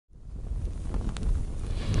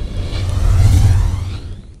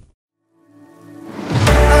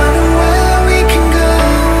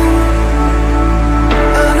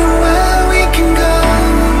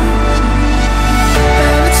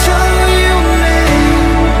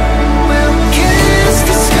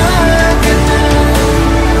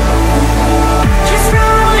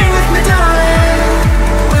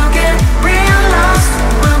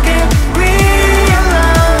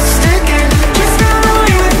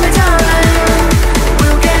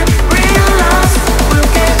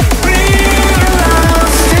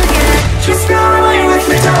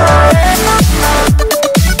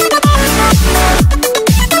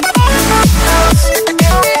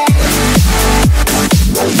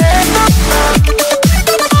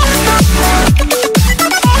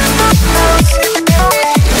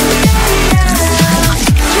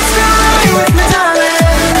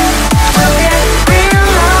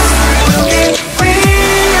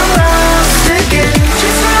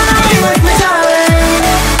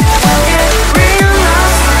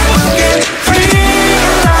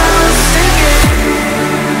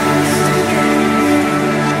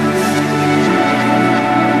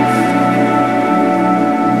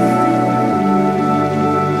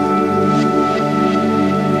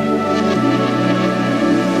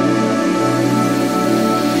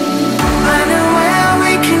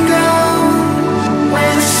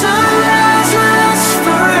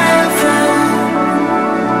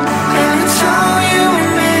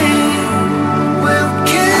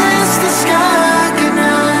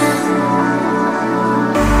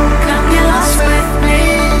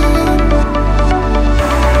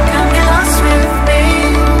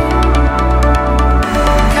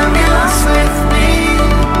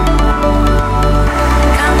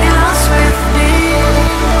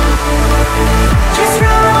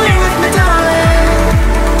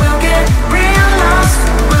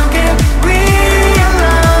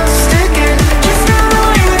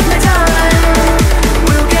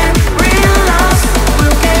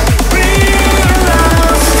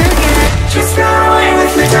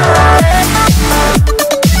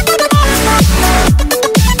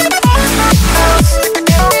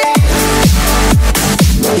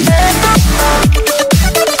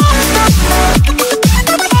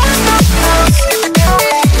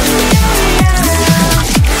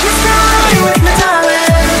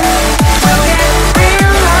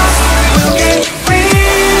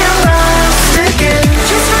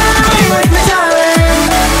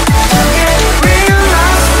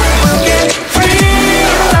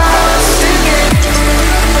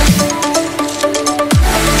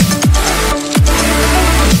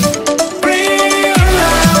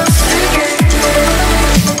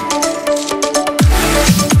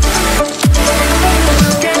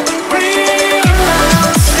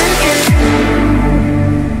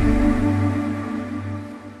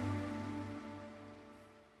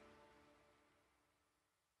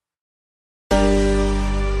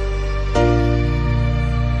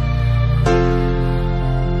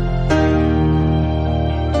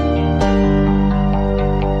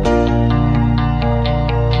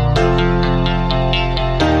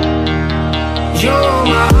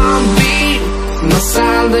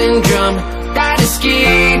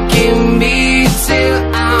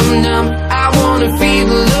wanna feel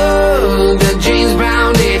the love that James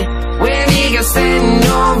Brown did when he got standing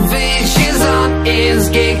ovations on his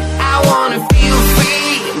gig. I wanna feel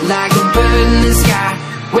free like a bird in the sky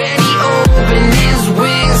when he opened his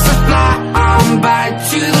wings to fly on by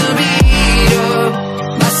to the beat of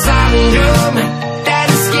my silent drum that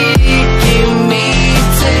is kicking me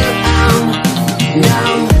till I'm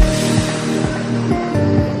numb.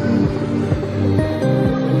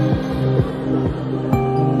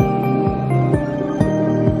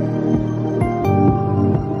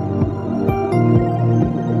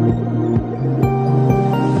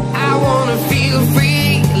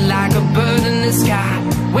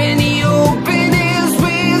 When he opened his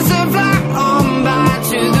wings and fly on by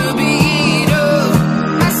to the beat of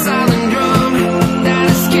my silent drum that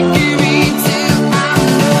is kicking me till I'm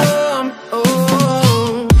numb.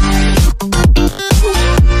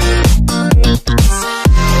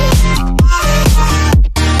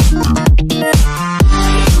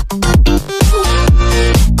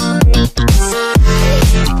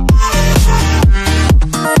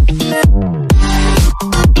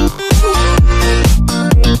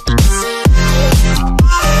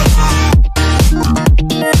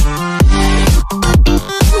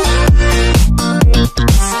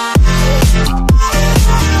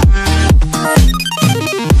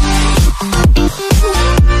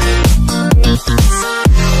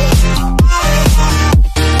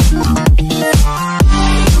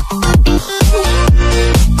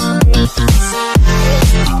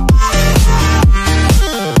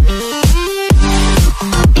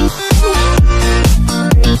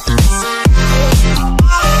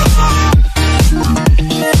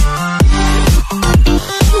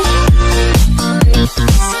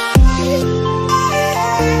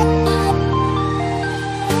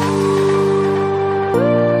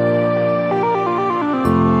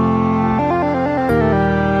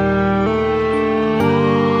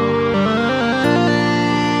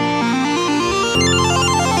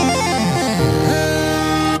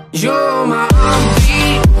 You're my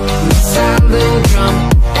heartbeat, my silent drum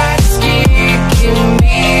that's kicking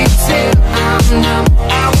me till I'm numb.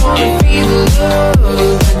 I wanna feel the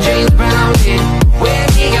love that James Brown did when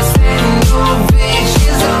he got standing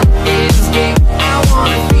ovations on his gig. I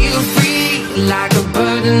wanna feel free like a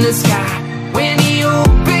bird in the sky when he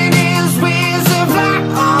opened his wings and fly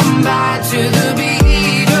on by to the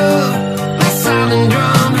beat of my silent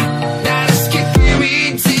drum that is kicking me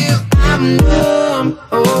till I'm numb.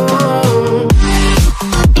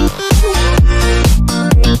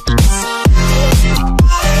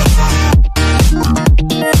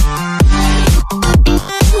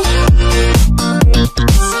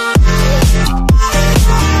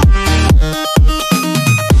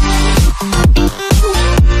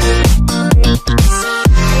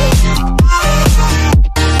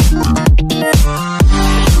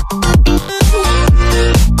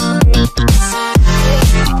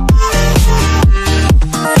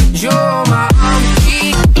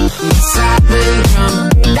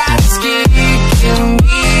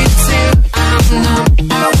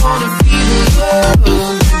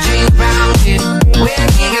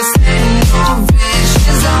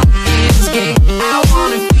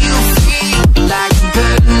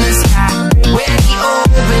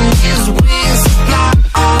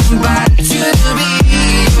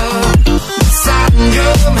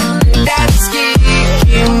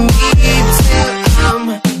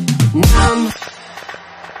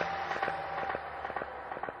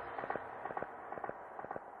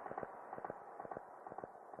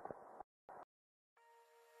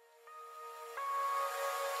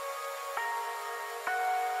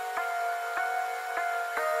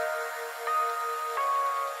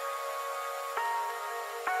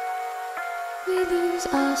 We lose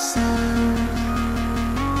ourselves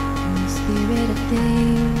in the spirit of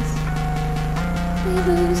things. We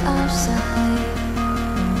lose our sight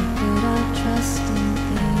when we put our trust in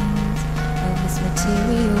things of this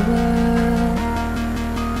material world,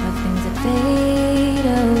 of things that fade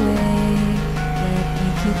away. Yet we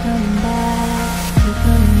keep coming back, keep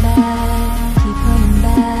coming back, keep coming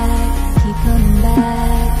back, keep coming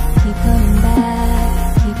back, keep coming back, keep coming back,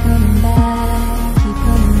 keep coming back.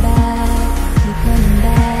 Keep coming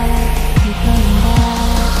back, keep coming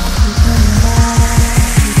back, keep coming back,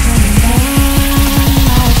 keep coming back,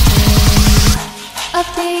 my friend.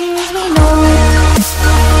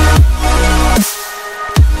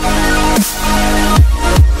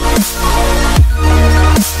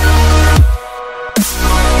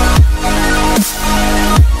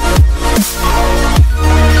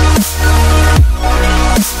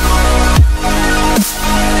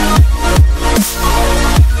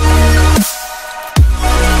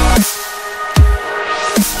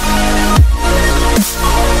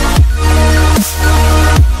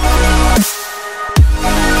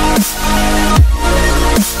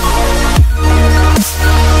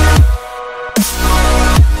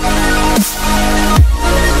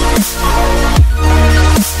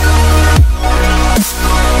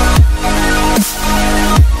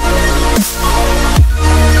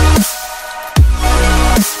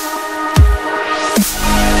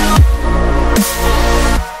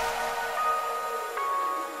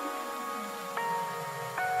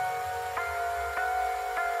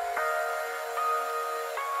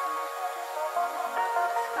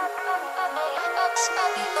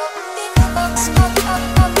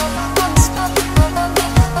 box,